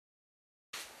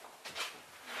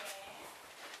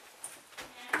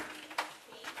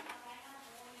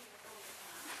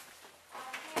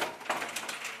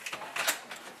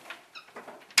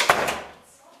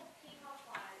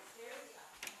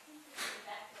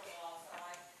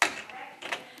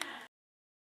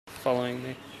following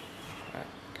me. Alright,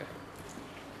 go.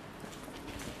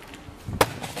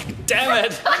 Damn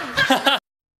it!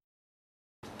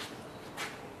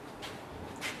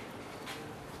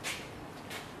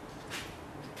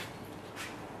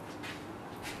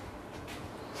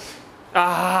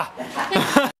 Ah!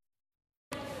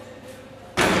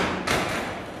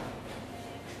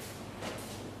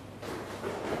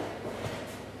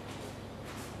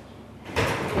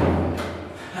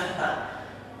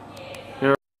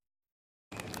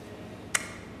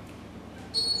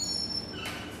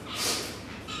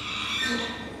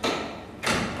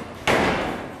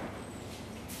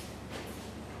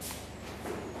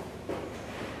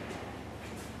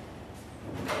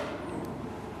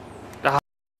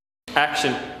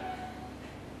 Action.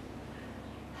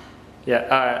 Yeah,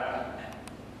 alright.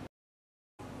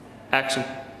 Action.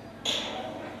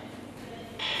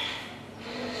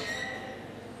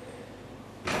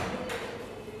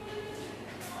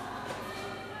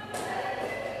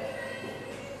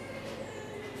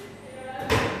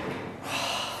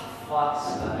 Fuck's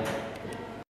sake.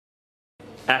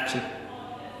 Action.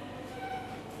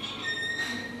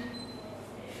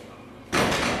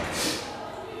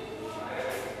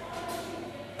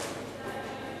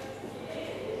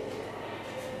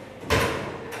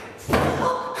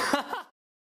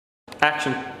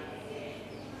 Action.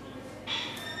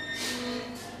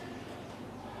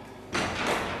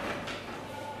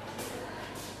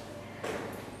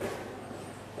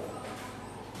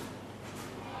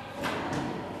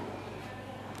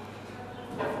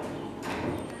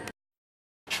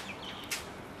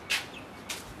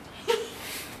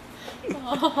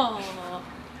 Oh.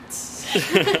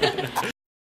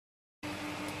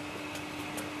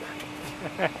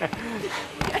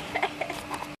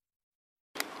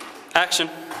 Action.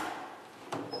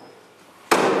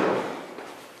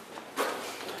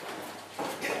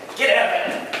 Get out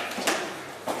of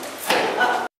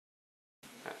it!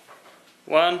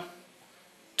 1,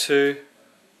 2,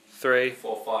 3.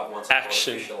 4, 5, 1,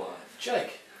 Action.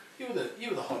 Jake, you were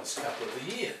the hottest couple of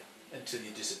the year until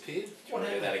you disappeared. Do you want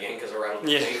to do that again because I rattled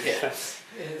the Yeah. thing? Yeah.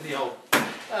 Yeah, the old.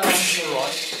 Alright. Okay,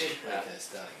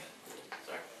 starting it.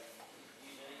 Sorry.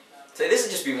 So this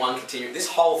would just be one continuous. This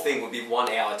whole thing would be 1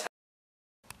 hour.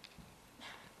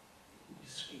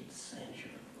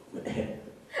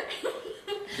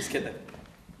 Just kidding.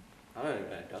 I don't even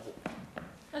know who does it.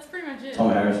 That's pretty much it.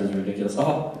 Tom Harris is ridiculous.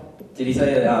 Oh, did he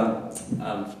say that,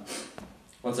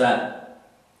 what's that?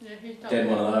 Yeah, who's done Dead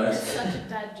one of those. It's such a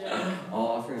dad joke.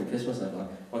 Oh, I freaking pissed myself. Like,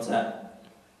 what's that?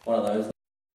 One of those. Are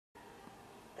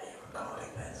you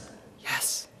recording this?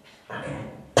 Yes. Okay.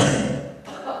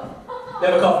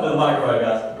 Never cough into the microphone,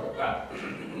 guys. Right.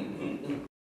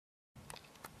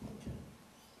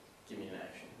 Give me an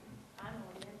action. I'm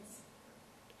audience.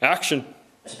 Action.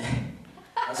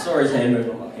 I saw his hand move.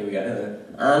 I'm like, here we go.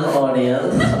 I'm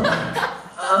audience.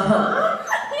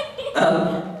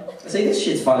 See, this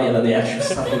shit's funnier than the actual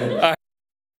stuff.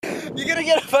 You're gonna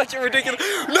get a bunch of ridiculous.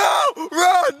 No!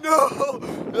 Run! No!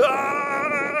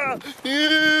 Ah!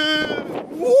 Yeah!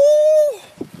 Woo!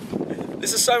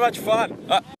 This is so much fun.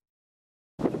 Ah!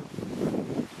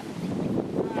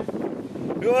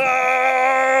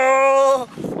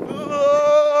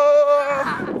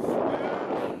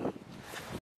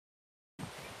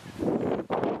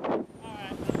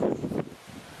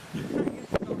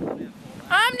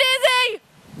 I'm dizzy!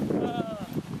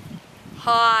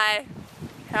 Hi,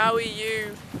 how are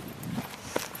you?